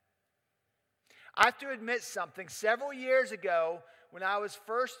I have to admit something. Several years ago, when I was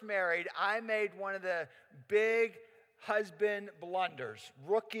first married, I made one of the big husband blunders,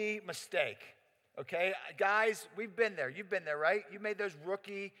 rookie mistake. Okay, guys, we've been there. You've been there, right? You made those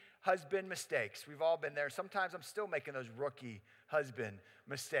rookie husband mistakes. We've all been there. Sometimes I'm still making those rookie husband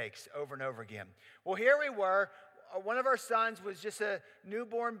mistakes over and over again. Well, here we were. One of our sons was just a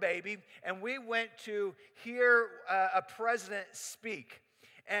newborn baby, and we went to hear a president speak.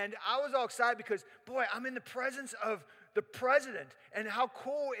 And I was all excited because, boy, I'm in the presence of the president, and how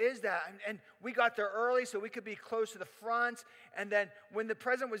cool is that? And we got there early so we could be close to the front. And then when the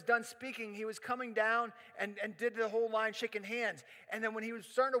president was done speaking, he was coming down and did the whole line shaking hands. And then when he was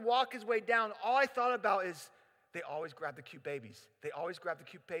starting to walk his way down, all I thought about is, they always grab the cute babies. They always grab the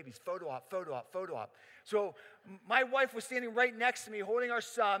cute babies. Photo op, photo op, photo op. So my wife was standing right next to me holding our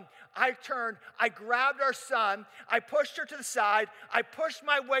son. I turned, I grabbed our son. I pushed her to the side. I pushed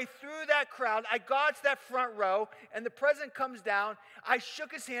my way through that crowd. I got to that front row, and the president comes down. I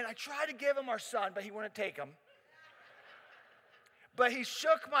shook his hand. I tried to give him our son, but he wouldn't take him. But he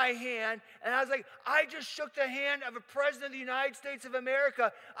shook my hand, and I was like, I just shook the hand of a president of the United States of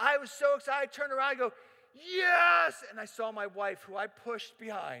America. I was so excited. I turned around and go, yes! And I saw my wife, who I pushed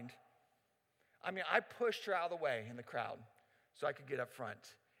behind. I pushed her out of the way in the crowd so I could get up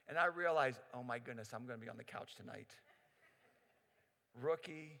front. And I realized, oh my goodness, I'm going to be on the couch tonight.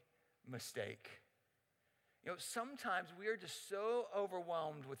 Rookie mistake. Sometimes we are just so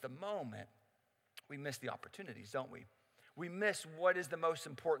overwhelmed with the moment, we miss the opportunities, don't we? We miss what is the most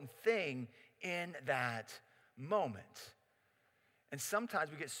important thing in that moment. And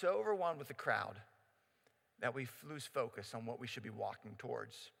sometimes we get so overwhelmed with the crowd that we lose focus on what we should be walking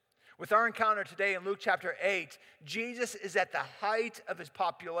towards. With our encounter today in Luke chapter 8, Jesus is at the height of his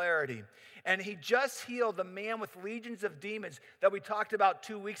popularity. And he just healed the man with legions of demons that we talked about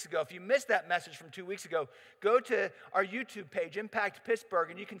 2 weeks ago. If you missed that message from 2 weeks ago, go to our YouTube page, Impact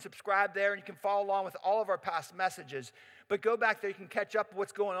Pittsburgh, and you can subscribe there and you can follow along with all of our past messages. But go back there, you can catch up with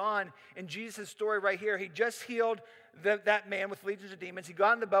what's going on in Jesus' story right here. He just healed that man with legions of demons. He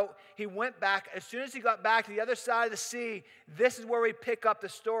got in the boat. He went back. As soon as he got back to the other side of the sea, this is where we pick up the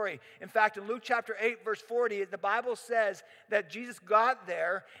story. In fact, in Luke chapter 8, verse 40, the Bible says that Jesus got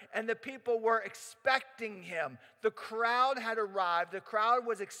there and the people were expecting him. The crowd had arrived. The crowd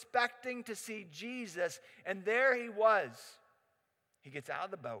was expecting to see Jesus, and there he was. He gets out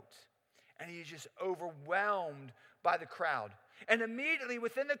of the boat, and he's just overwhelmed by the crowd. And immediately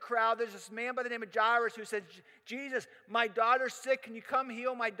within the crowd, there's this man by the name of Jairus who says, Jesus, my daughter's sick. Can you come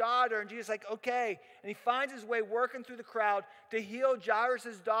heal my daughter? And Jesus is like, okay. And he finds his way working through the crowd to heal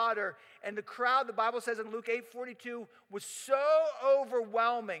Jairus' daughter. And the crowd, the Bible says in Luke 8:42, was so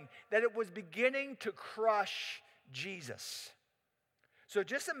overwhelming that it was beginning to crush Jesus. So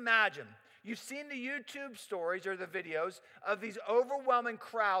just imagine, you've seen the YouTube stories or the videos of these overwhelming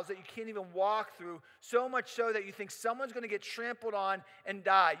crowds that you can't even walk through, so much so that you think someone's going to get trampled on and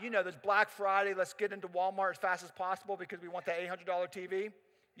die. You know, there's Black Friday, let's get into Walmart as fast as possible because we want that $800 TV.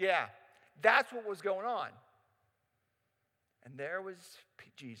 Yeah, that's what was going on. And there was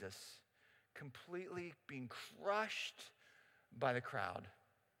Jesus, completely being crushed by the crowd.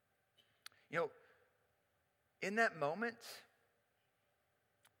 In that moment,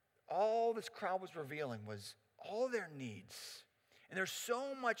 all this crowd was revealing was all their needs. And there's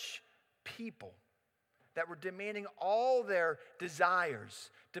so much people that were demanding all their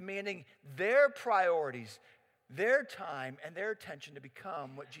desires, demanding their priorities, their time, and their attention to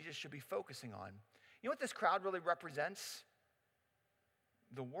become what Jesus should be focusing on. You know what this crowd really represents?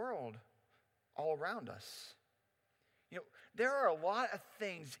 The world all around us. There are a lot of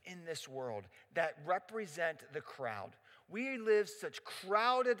things in this world that represent the crowd. We live such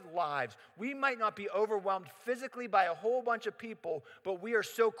crowded lives. We might not be overwhelmed physically by a whole bunch of people, but we are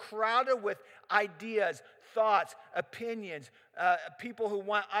so crowded with ideas, thoughts, opinions, people who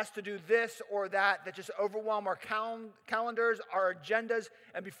want us to do this or that just overwhelm our calendars, our agendas.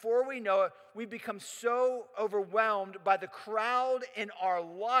 And before we know it, we become so overwhelmed by the crowd in our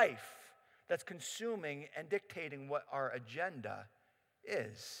life that's consuming and dictating what our agenda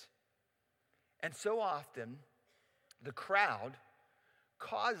is. And so often, the crowd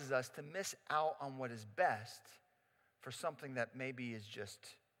causes us to miss out on what is best for something that maybe is just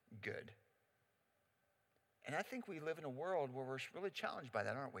good. And I think we live in a world where we're really challenged by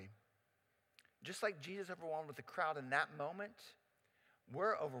that, aren't we? Just like Jesus overwhelmed with the crowd in that moment,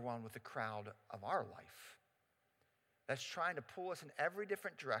 we're overwhelmed with the crowd of our life that's trying to pull us in every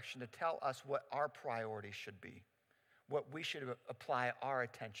different direction to tell us what our priorities should be, what we should apply our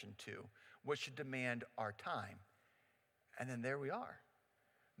attention to, what should demand our time. And then there we are.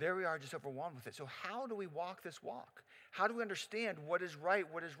 there we are just overwhelmed with it. So how do we walk this walk? How do we understand what is right,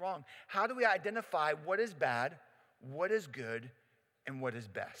 what is wrong? How do we identify what is bad, what is good, and what is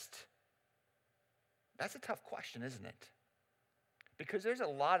best? That's a tough question, isn't it? Because there's a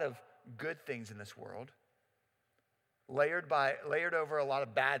lot of good things in this world, layered over a lot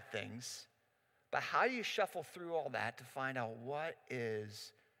of bad things. But how do you shuffle through all that to find out what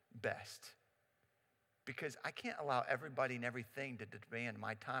is best? Because I can't allow everybody and everything to demand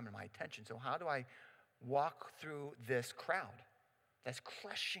my time and my attention. So how do I walk through this crowd that's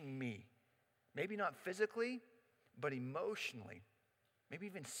crushing me? Maybe not physically, but emotionally. Maybe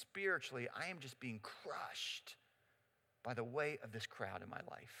even spiritually, I am just being crushed by the weight of this crowd in my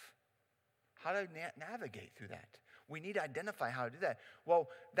life. How do I navigate through that? We need to identify how to do that. Well,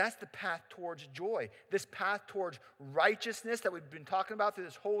 that's the path towards joy. This path towards righteousness that we've been talking about through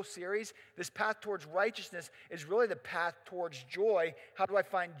this whole series, this path towards righteousness is really the path towards joy. How do I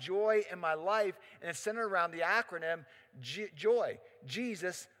find joy in my life? And it's centered around the acronym JOY.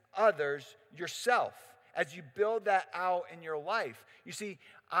 Jesus, others, yourself. As you build that out in your life. You see,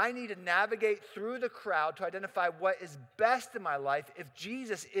 I need to navigate through the crowd to identify what is best in my life if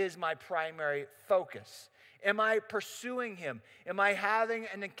Jesus is my primary focus. Am I pursuing him? Am I having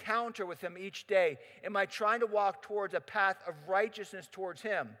an encounter with him each day? Am I trying to walk towards a path of righteousness towards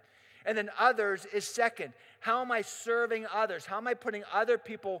him? And then others is second. How am I serving others? How am I putting other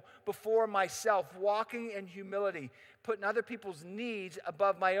people before myself, walking in humility, putting other people's needs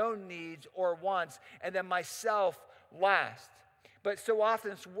above my own needs or wants, and then myself last? But so often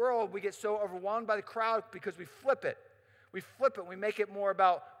in this world, we get so overwhelmed by the crowd because we flip it. We flip it. We make it more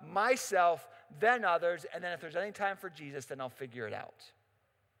about myself than others. And then if there's any time for Jesus, then I'll figure it out.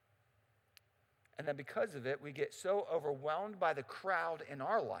 And then because of it, we get so overwhelmed by the crowd in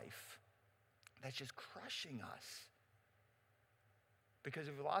our life that's just crushing us. Because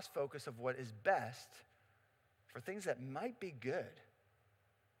we've lost focus of what is best for things that might be good,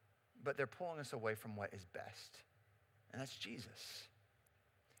 but they're pulling us away from what is best. And that's Jesus.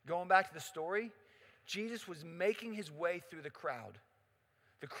 Going back to the story, Jesus was making his way through the crowd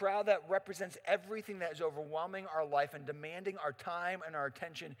that represents everything that is overwhelming our life and demanding our time and our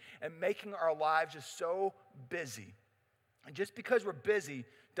attention and making our lives just so busy. And just because we're busy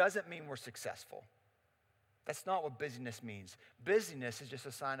doesn't mean we're successful. That's not what busyness means. Busyness is just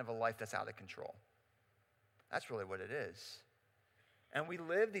a sign of a life that's out of control. That's really what it is. And we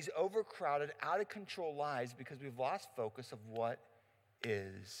live these overcrowded, out of control lives because we've lost focus of what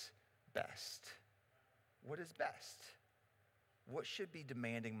is best. What is best? What should be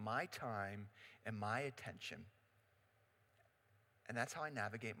demanding my time and my attention? And that's how I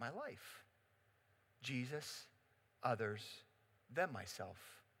navigate my life. Jesus, others, then myself.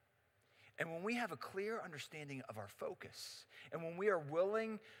 And when we have a clear understanding of our focus, and when we are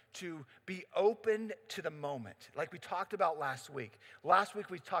willing to be open to the moment, like we talked about last week. Last week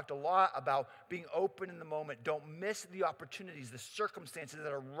we talked a lot about being open in the moment. Don't miss the opportunities, the circumstances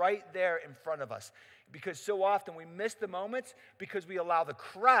that are right there in front of us. Because so often we miss the moments because we allow the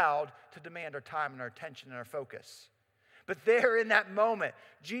crowd to demand our time and our attention and our focus. But there in that moment,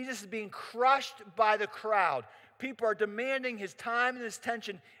 Jesus is being crushed by the crowd. People are demanding his time and his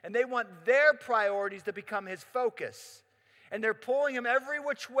attention, and they want their priorities to become his focus. And they're pulling him every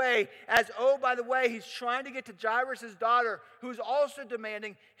which way as, oh, by the way, he's trying to get to Jairus' daughter, who's also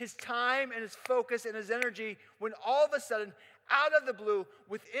demanding his time and his focus and his energy, when all of a sudden, out of the blue,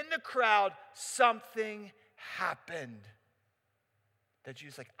 within the crowd, something happened. That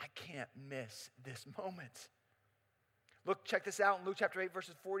Jesus is like, I can't miss this moment. Look, check this out in Luke chapter 8,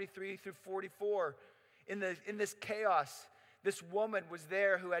 verses 43 through 44. In this chaos, this woman was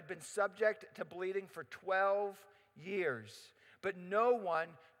there who had been subject to bleeding for 12 years, but no one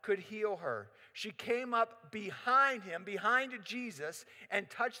could heal her. She came up behind him, behind Jesus, and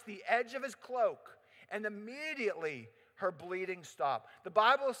touched the edge of his cloak, and immediately her bleeding stopped. The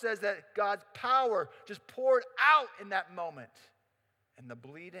Bible says that God's power just poured out in that moment, and the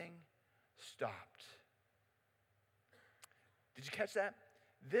bleeding stopped. Did you catch that?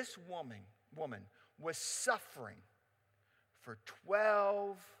 This woman was suffering for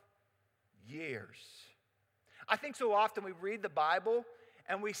 12 years. I think so often we read the Bible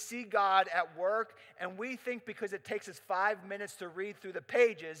and we see God at work, and we think because it takes us 5 minutes to read through the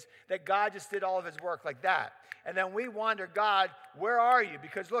pages that God just did all of his work like that. And then we wonder, God, where are you?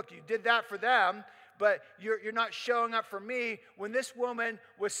 Because look, you did that for them, but you're not showing up for me when this woman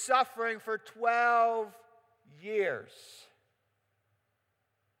was suffering for 12 years.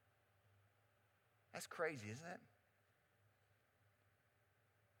 That's crazy, isn't it?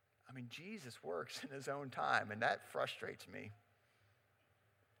 I mean, Jesus works in his own time, and that frustrates me.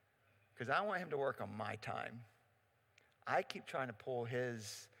 because I want him to work on my time. I keep trying to pull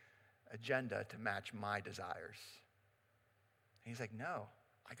his agenda to match my desires. And he's like, no,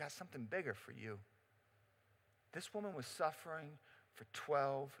 I got something bigger for you. This woman was suffering for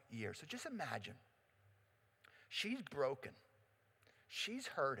 12 years. So just imagine, she's broken. She's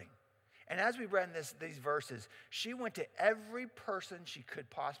hurting. And as we read in these verses, she went to every person she could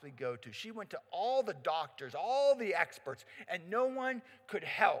possibly go to. She went to all the doctors, all the experts, and no one could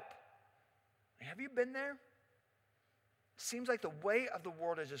help. Have you been there? Seems like the weight of the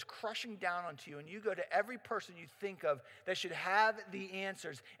world is just crushing down onto you, and you go to every person you think of that should have the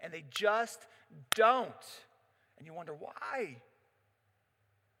answers, and they just don't. And you wonder why.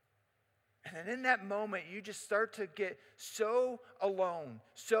 And then in that moment, you just start to get so alone,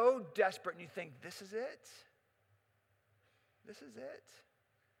 so desperate, and you think, this is it. This is it.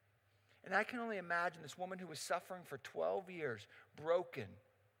 And I can only imagine this woman who was suffering for 12 years, broken,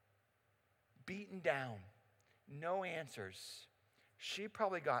 beaten down, no answers. She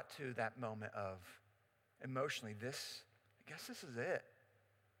probably got to that moment of emotionally, I guess this is it.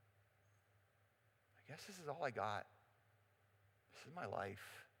 I guess this is all I got. This is my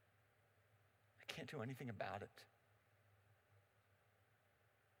life. I can't do anything about it.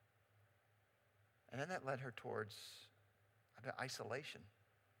 And then that led her towards isolation.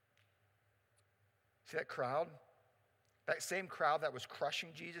 See that crowd? That same crowd that was crushing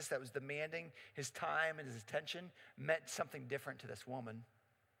Jesus, that was demanding his time and his attention, meant something different to this woman.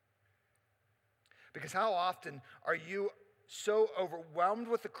 Because how often are you so overwhelmed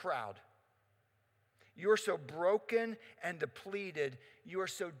with the crowd? You are so broken and depleted. You are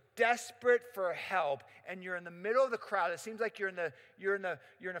so desperate for help, and you're in the middle of the crowd. It seems like you're in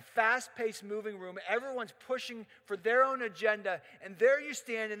a fast-paced moving room. Everyone's pushing for their own agenda, and there you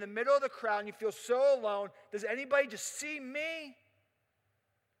stand in the middle of the crowd, and you feel so alone. Does anybody just see me?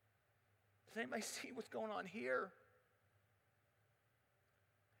 Does anybody see what's going on here?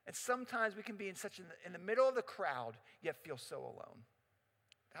 And sometimes we can be in the middle of the crowd, yet feel so alone.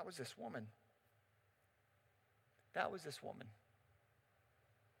 That was this woman. That was this woman.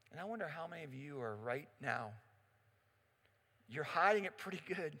 And I wonder how many of you are right now. You're hiding it pretty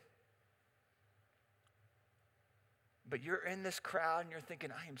good. But you're in this crowd and you're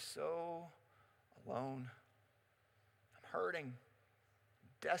thinking, I am so alone. I'm hurting,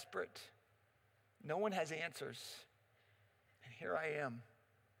 desperate. No one has answers. And here I am.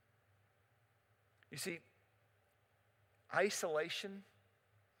 You see, isolation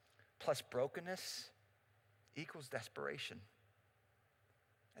plus brokenness equals desperation.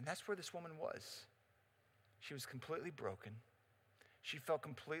 And that's where this woman was. She was completely broken. She felt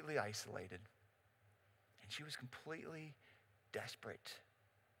completely isolated. And she was completely desperate.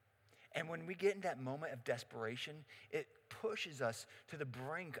 And when we get in that moment of desperation, it pushes us to the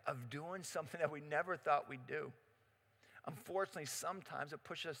brink of doing something that we never thought we'd do. Unfortunately, sometimes it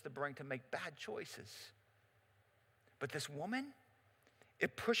pushes us to the brink to make bad choices. But this woman,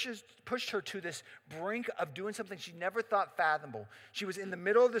 it pushed her to this brink of doing something she never thought fathomable. She was in the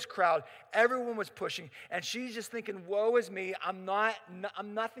middle of this crowd. Everyone was pushing, and she's just thinking, woe is me. I'm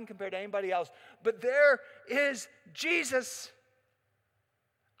nothing compared to anybody else. But there is Jesus.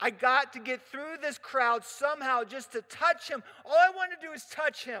 I got to get through this crowd somehow just to touch him. All I want to do is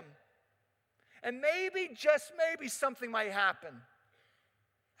touch him. And maybe, just maybe, something might happen.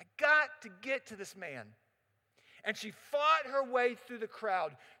 I got to get to this man. And she fought her way through the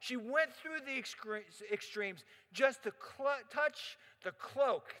crowd. She went through the extremes just to touch the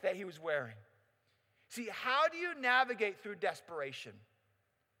cloak that he was wearing. See, how do you navigate through desperation?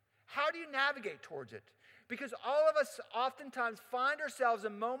 How do you navigate towards it? Because all of us oftentimes find ourselves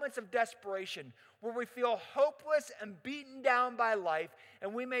in moments of desperation where we feel hopeless and beaten down by life,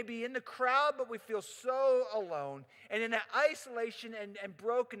 and we may be in the crowd, but we feel so alone. And in that isolation and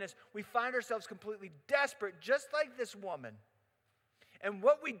brokenness, we find ourselves completely desperate, just like this woman. And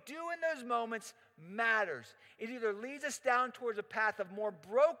what we do in those moments matters. It either leads us down towards a path of more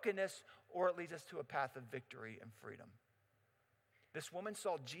brokenness, or it leads us to a path of victory and freedom. This woman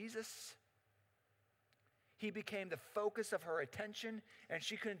saw Jesus. He became the focus of her attention, and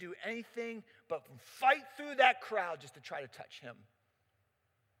she couldn't do anything but fight through that crowd just to try to touch him.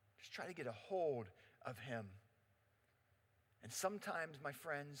 Just try to get a hold of him. And sometimes, my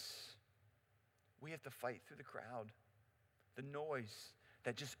friends, we have to fight through the crowd, the noise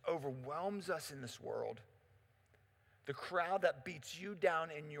that just overwhelms us in this world, the crowd that beats you down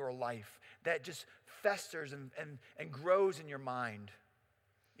in your life, that just festers and grows in your mind.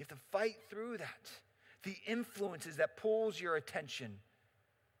 You have to fight through that. The influences that pulls your attention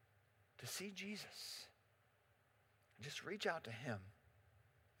to see Jesus. And just reach out to him.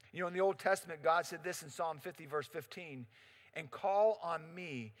 You know, in the Old Testament, God said this in Psalm 50, verse 15, and call on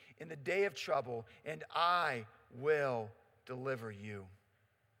me in the day of trouble, and I will deliver you.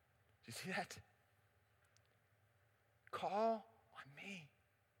 Do you see that? Call on me.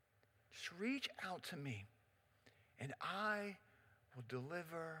 Just reach out to me, and I will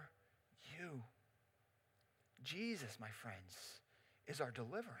deliver you. Jesus, my friends, is our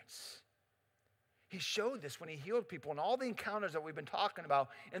deliverance. He showed this when he healed people and all the encounters that we've been talking about.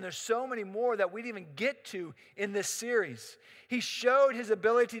 And there's so many more that we didn't even get to in this series. He showed his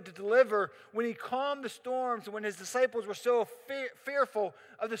ability to deliver when he calmed the storms and when his disciples were so fearful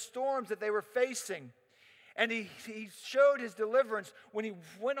of the storms that they were facing. And he showed his deliverance when he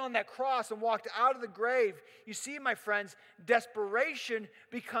went on that cross and walked out of the grave. You see, my friends, desperation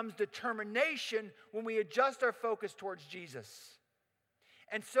becomes determination when we adjust our focus towards Jesus.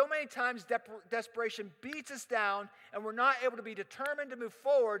 And so many times desperation beats us down and we're not able to be determined to move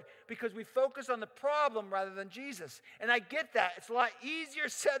forward because we focus on the problem rather than Jesus. And I get that. It's a lot easier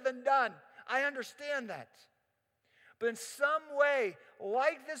said than done. I understand that. But in some way,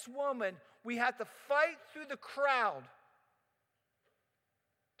 like this woman, we have to fight through the crowd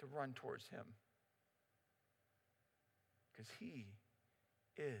to run towards him. Because he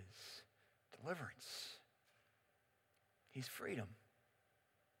is deliverance. He's freedom.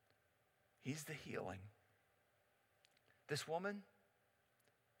 He's the healing. This woman,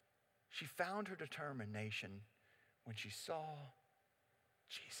 she found her determination when she saw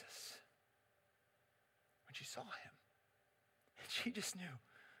Jesus. When she saw him. And she just knew,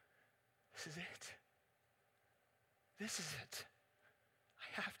 this is it. This is it.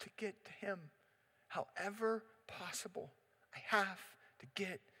 I have to get to him however possible. I have to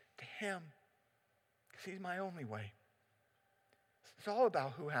get to him because he's my only way. It's all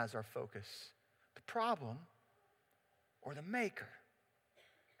about who has our focus, the problem or the maker.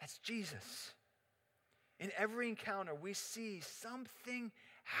 That's Jesus. In every encounter, we see something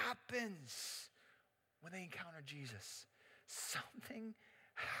happens when they encounter Jesus. Something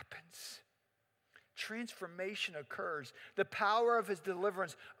happens. Transformation occurs. The power of his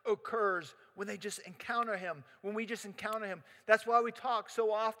deliverance occurs when they just encounter him, when we just encounter him. That's why we talk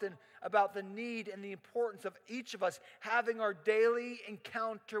so often about the need and the importance of each of us having our daily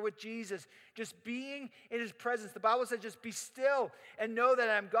encounter with Jesus, just being in his presence. The Bible says just be still and know that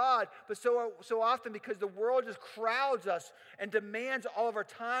I'm God. But so often, because the world just crowds us and demands all of our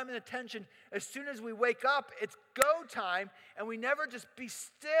time and attention, as soon as we wake up, it's go time, and we never just be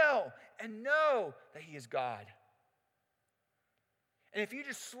still and know that he is God. And if you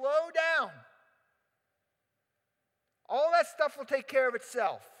just slow down, all that stuff will take care of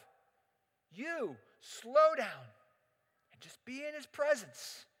itself. You slow down and just be in his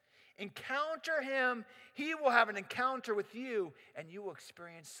presence. Encounter him. He will have an encounter with you, and you will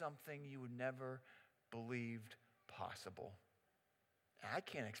experience something you would never believed possible. And I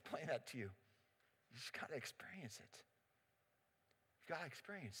can't explain that to you. You just got to experience it. You've got to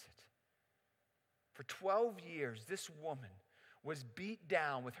experience it. For 12 years, this woman was beat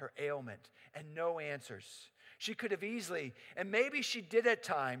down with her ailment and no answers. She could have easily, and maybe she did at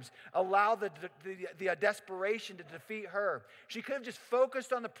times, allow the desperation to defeat her. She could have just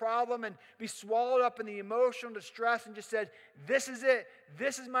focused on the problem and be swallowed up in the emotional distress and just said, this is it.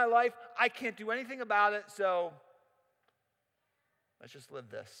 This is my life. I can't do anything about it, so let's just live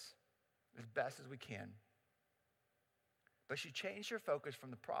this as best as we can. But she changed her focus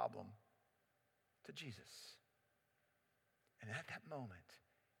from the problem to Jesus. And at that moment,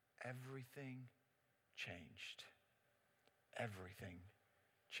 everything changed. Everything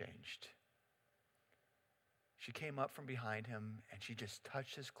changed. She came up from behind him and she just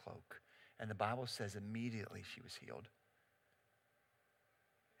touched his cloak. And the Bible says immediately she was healed.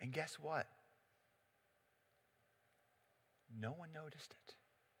 And guess what? No one noticed it.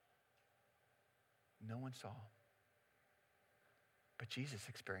 No one saw. But Jesus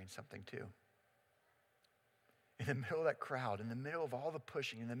experienced something too. In the middle of that crowd, in the middle of all the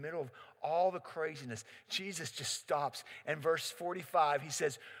pushing, in the middle of all the craziness, Jesus just stops. And verse 45, he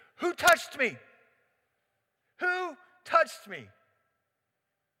says, who touched me? Who touched me?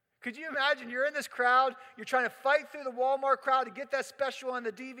 Could you imagine you're in this crowd, you're trying to fight through the Walmart crowd to get that special on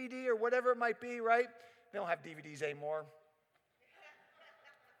the DVD or whatever it might be, right? They don't have DVDs anymore.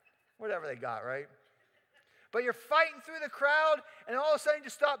 Whatever they got, right? But you're fighting through the crowd, and all of a sudden you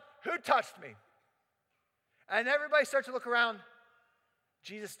just stop. Who touched me? And everybody starts to look around.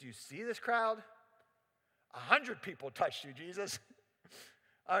 Jesus, do you see this crowd? 100 people touched you, Jesus.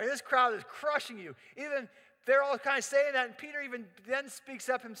 I mean, this crowd is crushing you. Even they're all kind of saying that, and Peter even then speaks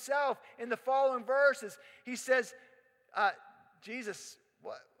up himself in the following verses. He says, Jesus,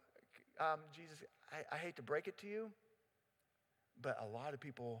 Jesus, I hate to break it to you, but a lot of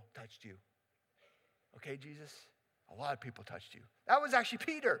people touched you. Okay, Jesus? A lot of people touched you. That was actually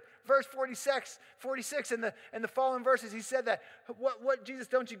Peter. Verse 46 in the following verses, he said that. What, Jesus,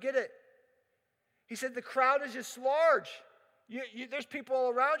 don't you get it? He said the crowd is just large. There's people all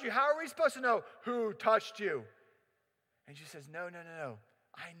around you. How are we supposed to know who touched you? And Jesus says, no.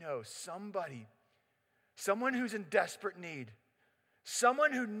 I know someone who's in desperate need,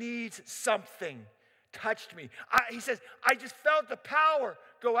 someone who needs something touched me. He says, I just felt the power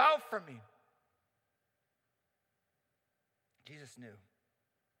go out from me. Jesus knew.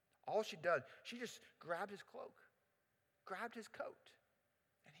 All she did, she just grabbed his cloak, grabbed his coat,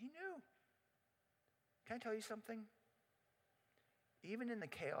 and he knew. Can I tell you something? Even in the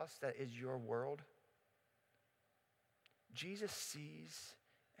chaos that is your world, Jesus sees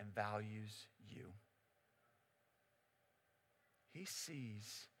and values you. He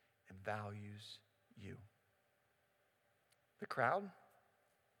sees and values you. The crowd,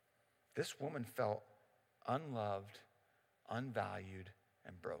 this woman felt unloved, unvalued,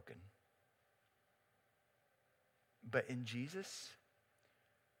 and broken. But in Jesus,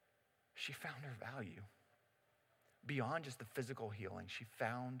 she found her value. Beyond just the physical healing, she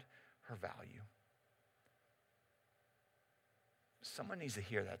found her value. Someone needs to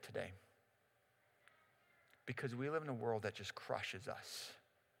hear that today. Because we live in a world that just crushes us.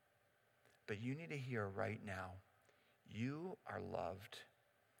 But you need to hear right now, you are loved.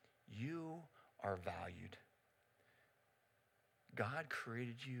 You are valued. God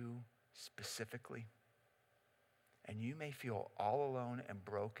created you specifically. And you may feel all alone and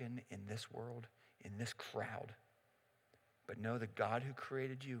broken in this world, in this crowd. But know the God who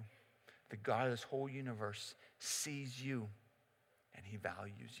created you, the God of this whole universe, sees you and he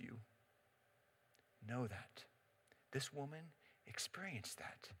values you. Know that. This woman experienced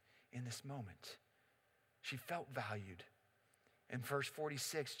that in this moment. She felt valued. In verse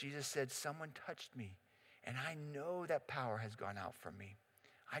 46, Jesus said, someone touched me, and I know that power has gone out from me.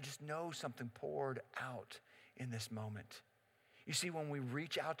 I just know something poured out in this moment. You see, when we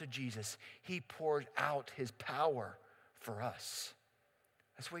reach out to Jesus, he pours out his power for us.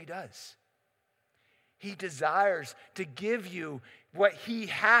 That's what he does. He desires to give you what he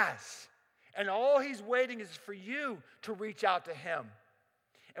has. And all he's waiting is for you to reach out to him.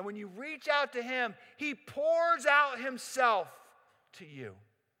 And when you reach out to him, he pours out himself to you.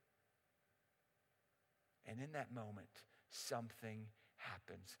 And in that moment, something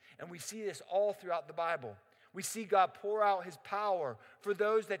happens. And we see this all throughout the Bible. We see God pour out his power for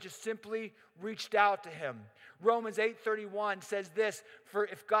those that just simply reached out to him. Romans 8:31 says this, for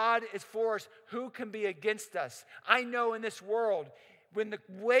if God is for us, who can be against us? I know in this world, when the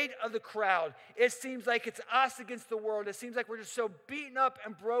weight of the crowd, it seems like it's us against the world. It seems like we're just so beaten up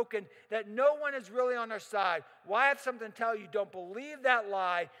and broken that no one is really on our side. Well, I have something to tell you. Don't believe that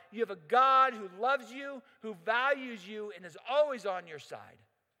lie. You have a God who loves you, who values you, and is always on your side.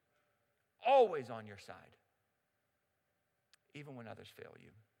 Always on your side. Even when others fail you.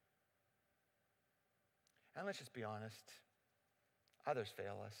 And let's just be honest. Others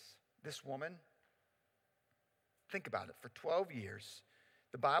fail us. This woman, think about it. For 12 years,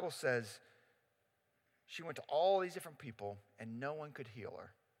 the Bible says she went to all these different people and no one could heal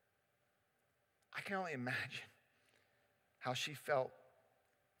her. I can only imagine how she felt.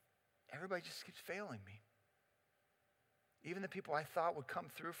 Everybody just keeps failing me. Even the people I thought would come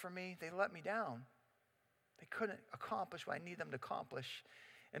through for me, they let me down. They couldn't accomplish what I need them to accomplish.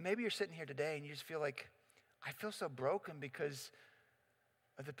 And maybe you're sitting here today and you just feel like, I feel so broken because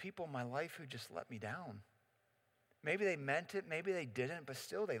of the people in my life who just let me down. Maybe they meant it, maybe they didn't, but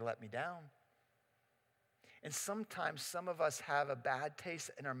still they let me down. And sometimes some of us have a bad taste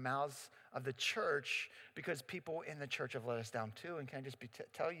in our mouths of the church because people in the church have let us down too. And can I just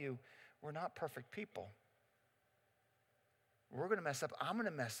tell you, we're not perfect people. We're going to mess up. I'm going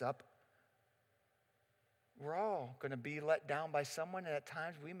to mess up. We're all going to be let down by someone, and at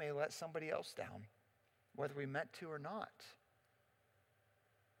times we may let somebody else down, whether we meant to or not.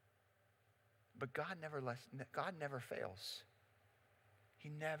 But God never fails. He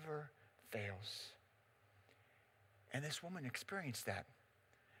never fails. And this woman experienced that.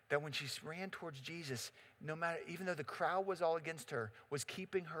 That when she ran towards Jesus, no matter, even though the crowd was all against her, was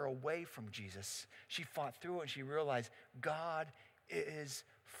keeping her away from Jesus, she fought through it and she realized, God is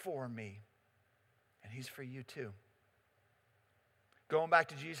for me. And he's for you too. Going back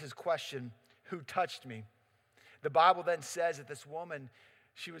to Jesus' question, who touched me? The Bible then says that this woman,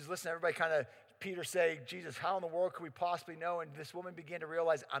 she was listening to everybody kind of, Peter say, Jesus, how in the world could we possibly know? And this woman began to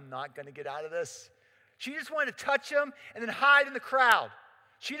realize, I'm not going to get out of this. She just wanted to touch him and then hide in the crowd.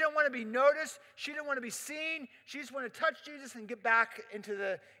 She didn't want to be noticed. She didn't want to be seen. She just wanted to touch Jesus and get back into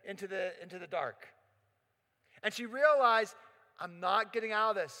the dark. And she realized, I'm not getting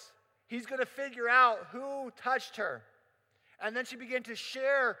out of this. He's going to figure out who touched her. And then she began to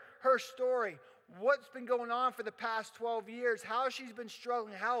share her story, what's been going on for the past 12 years, how she's been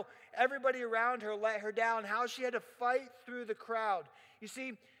struggling, how everybody around her let her down, how she had to fight through the crowd. You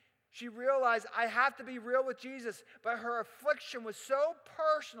see, she realized, I have to be real with Jesus, but her affliction was so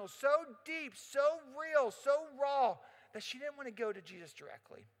personal, so deep, so real, so raw, that she didn't want to go to Jesus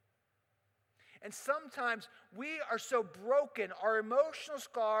directly. And sometimes we are so broken, our emotional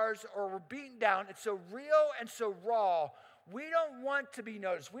scars, or we're beaten down, it's so real and so raw, we don't want to be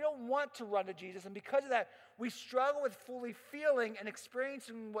noticed. We don't want to run to Jesus. And because of that, we struggle with fully feeling and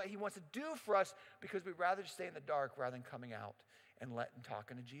experiencing what he wants to do for us because we'd rather just stay in the dark rather than coming out and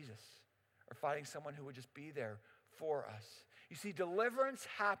talking to Jesus or finding someone who would just be there for us. You see, deliverance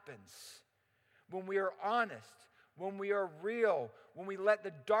happens when we are honest, when we are real, when we let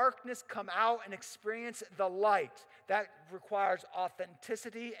the darkness come out and experience the light. That requires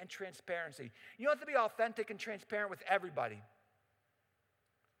authenticity and transparency. You don't have to be authentic and transparent with everybody,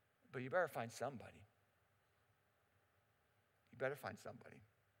 but you better find somebody. You better find somebody.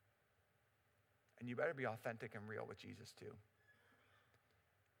 And you better be authentic and real with Jesus too.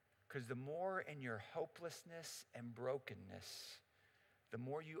 Because the more in your hopelessness and brokenness, the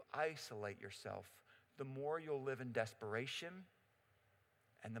more you isolate yourself, the more you'll live in desperation,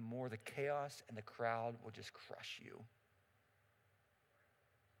 and the more the chaos and the crowd will just crush you.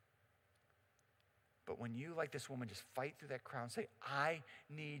 But when you, like this woman, just fight through that crowd and say, I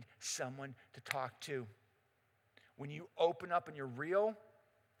need someone to talk to. When you open up and you're real,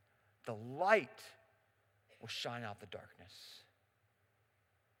 the light will shine out the darkness.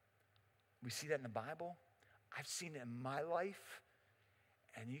 We see that in the Bible. I've seen it in my life,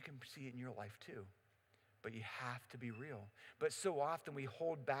 and you can see it in your life too. But you have to be real. But so often we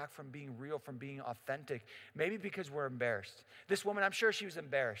hold back from being real, from being authentic, maybe because we're embarrassed. This woman, I'm sure she was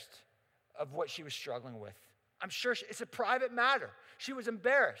embarrassed of what she was struggling with. I'm sure it's a private matter. She was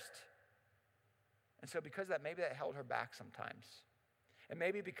embarrassed. And so because of that, maybe that held her back sometimes. And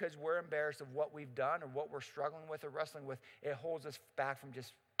maybe because we're embarrassed of what we've done or what we're struggling with or wrestling with, it holds us back from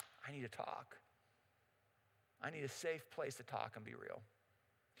just, I need to talk. I need a safe place to talk and be real.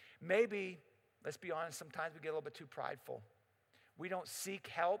 Maybe, let's be honest, sometimes we get a little bit too prideful. We don't seek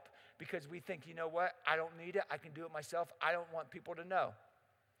help because we think, you know what, I don't need it. I can do it myself. I don't want people to know.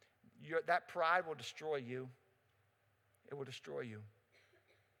 That pride will destroy you. It will destroy you.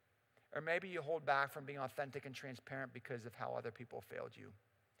 Or maybe you hold back from being authentic and transparent because of how other people failed you.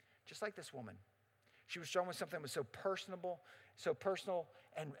 Just like this woman. She was struggling with something that was so personal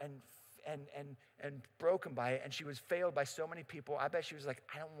and broken by it, and she was failed by so many people. I bet she was like,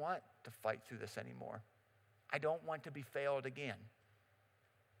 I don't want to fight through this anymore. I don't want to be failed again.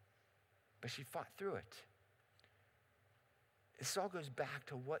 But she fought through it. This all goes back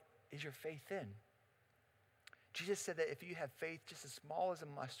to what is your faith in? Jesus said that if you have faith just as small as a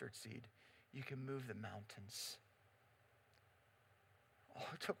mustard seed, you can move the mountains. All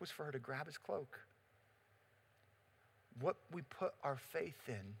it took was for her to grab his cloak. What we put our faith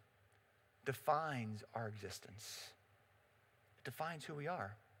in defines our existence. It defines who we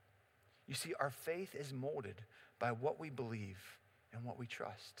are. You see, our faith is molded by what we believe and what we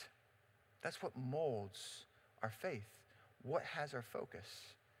trust. That's what molds our faith. What has our focus?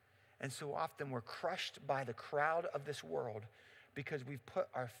 And so often we're crushed by the crowd of this world because we've put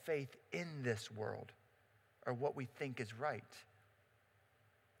our faith in this world or what we think is right.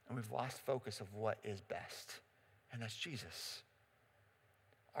 And we've lost focus of what is best, and that's Jesus.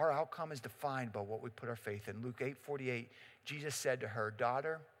 Our outcome is defined by what we put our faith in. Luke 8:48, Jesus said to her,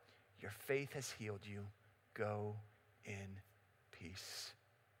 daughter, your faith has healed you. Go in peace.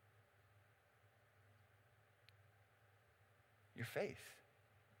 Your faith,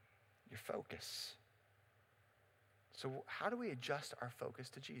 your focus. So how do we adjust our focus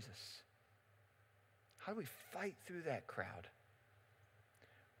to Jesus? How do we fight through that crowd?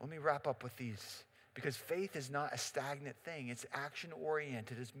 Let me wrap up with these. Because faith is not a stagnant thing. It's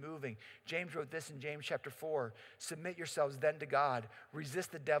action-oriented. It's moving. James wrote this in James chapter 4. Submit yourselves then to God.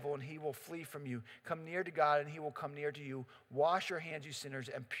 Resist the devil and he will flee from you. Come near to God and he will come near to you. Wash your hands, you sinners,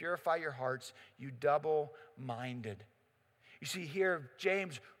 and purify your hearts, you double-minded. You see here,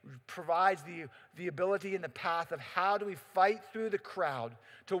 James provides the ability and the path of how do we fight through the crowd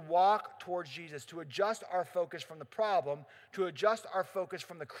to walk towards Jesus, to adjust our focus from the problem, to adjust our focus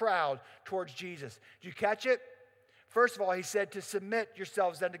from the crowd towards Jesus. Did you catch it? First of all, he said to submit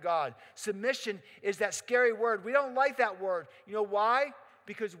yourselves then to God. Submission is that scary word. We don't like that word. You know why?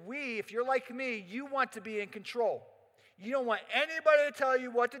 Because if you're like me, you want to be in control. You don't want anybody to tell you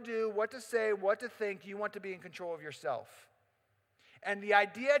what to do, what to say, what to think. You want to be in control of yourself. And the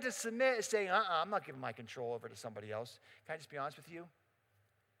idea to submit is saying, I'm not giving my control over to somebody else. Can I just be honest with you?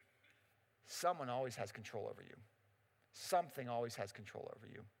 Someone always has control over you. Something always has control over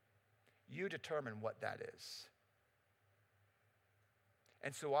you. You determine what that is.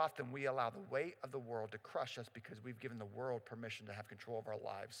 And so often we allow the weight of the world to crush us because we've given the world permission to have control of our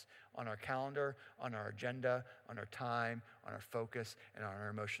lives, on our calendar, on our agenda, on our time, on our focus, and on our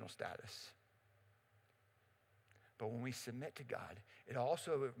emotional status. But when we submit to God, it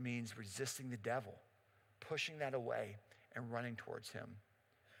also means resisting the devil, pushing that away, and running towards him.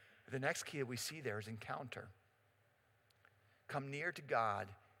 The next key that we see there is encounter. Come near to God,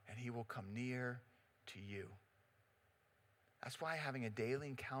 and he will come near to you. That's why having a daily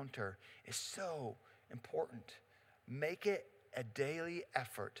encounter is so important. Make it a daily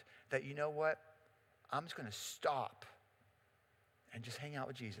effort that, you know what? I'm just going to stop and just hang out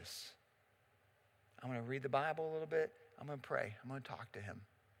with Jesus. I'm going to read the Bible a little bit. I'm going to pray. I'm going to talk to him.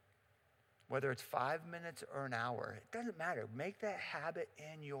 Whether it's 5 minutes or an hour, it doesn't matter. Make that habit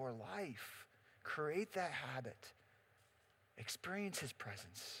in your life. Create that habit. Experience his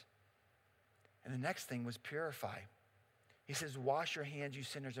presence. And the next thing was purify. He says, wash your hands, you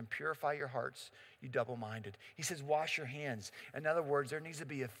sinners, and purify your hearts, you double-minded. He says, wash your hands. In other words, there needs to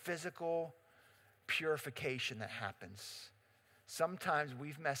be a physical purification that happens. Sometimes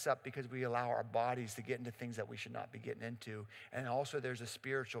we mess up because we allow our bodies to get into things that we should not be getting into. And also there's a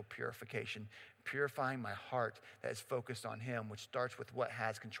spiritual purification, purifying my heart that is focused on him, which starts with what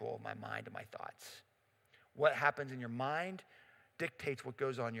has control of my mind and my thoughts. What happens in your mind dictates what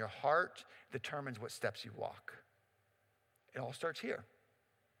goes on in your heart, determines what steps you walk. It all starts here.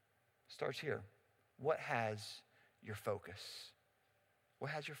 Starts here. What has your focus?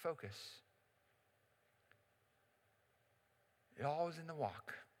 What has your focus? It all is in the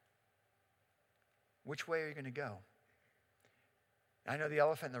walk. Which way are you going to go? I know the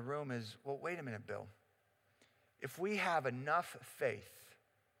elephant in the room is, well, wait a minute, Bill. If we have enough faith,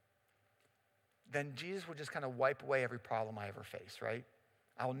 then Jesus will just kind of wipe away every problem I ever face, right?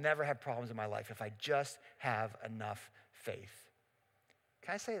 I will never have problems in my life if I just have enough faith.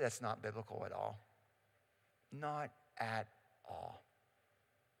 Can I say that's not biblical at all? Not at all.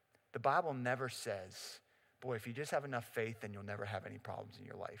 The Bible never says, boy, if you just have enough faith, then you'll never have any problems in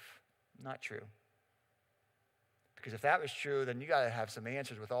your life. Not true. Because if that was true, then you got to have some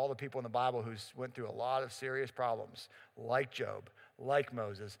answers with all the people in the Bible who went through a lot of serious problems, like Job, like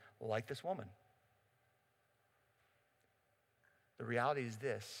Moses, like this woman. The reality is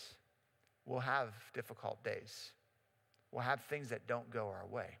this: we'll have difficult days. We'll have things that don't go our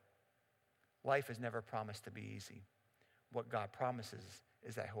way. Life is never promised to be easy. What God promises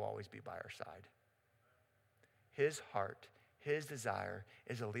is that he'll always be by our side. His heart, his desire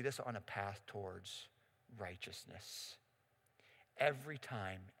is to lead us on a path towards righteousness. Every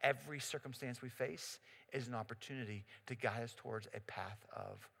time, every circumstance we face is an opportunity to guide us towards a path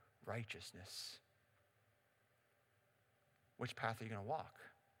of righteousness. Which path are you going to walk?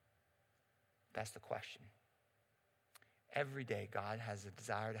 That's the question. Every day, God has a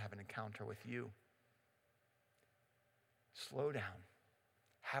desire to have an encounter with you. Slow down.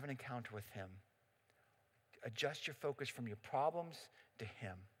 Have an encounter with him. Adjust your focus from your problems to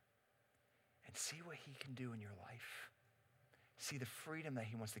him. And see what he can do in your life. See the freedom that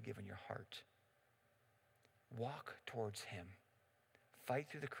he wants to give in your heart. Walk towards him. Fight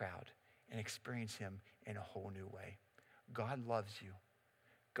through the crowd and experience him in a whole new way. God loves you.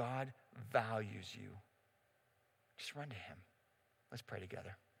 God values you. Just run to him. Let's pray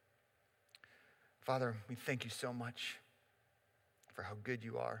together. Father, we thank you so much for how good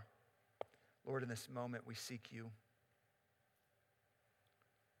you are. Lord, in this moment, we seek you.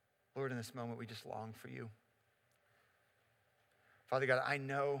 Lord, in this moment, we just long for you. Father God, I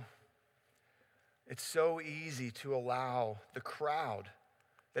know it's so easy to allow the crowd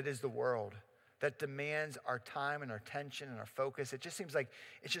that is the world, that demands our time and our attention and our focus. It just seems like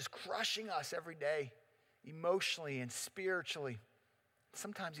it's just crushing us every day, emotionally and spiritually,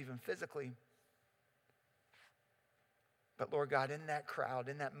 sometimes even physically. But Lord God, in that crowd,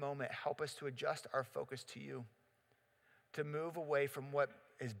 in that moment, help us to adjust our focus to you, to move away from what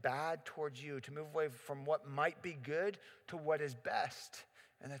is bad towards you, to move away from what might be good to what is best,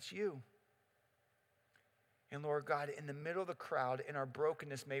 and that's you. And Lord God, in the middle of the crowd, in our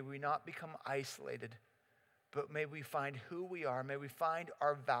brokenness, may we not become isolated, but may we find who we are. May we find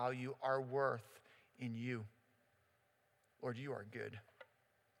our value, our worth in you. Lord, you are good,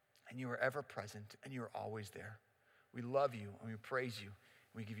 and you are ever present, and you are always there. We love you, and we praise you.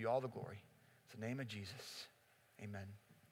 We give you all the glory. It's the name of Jesus. Amen.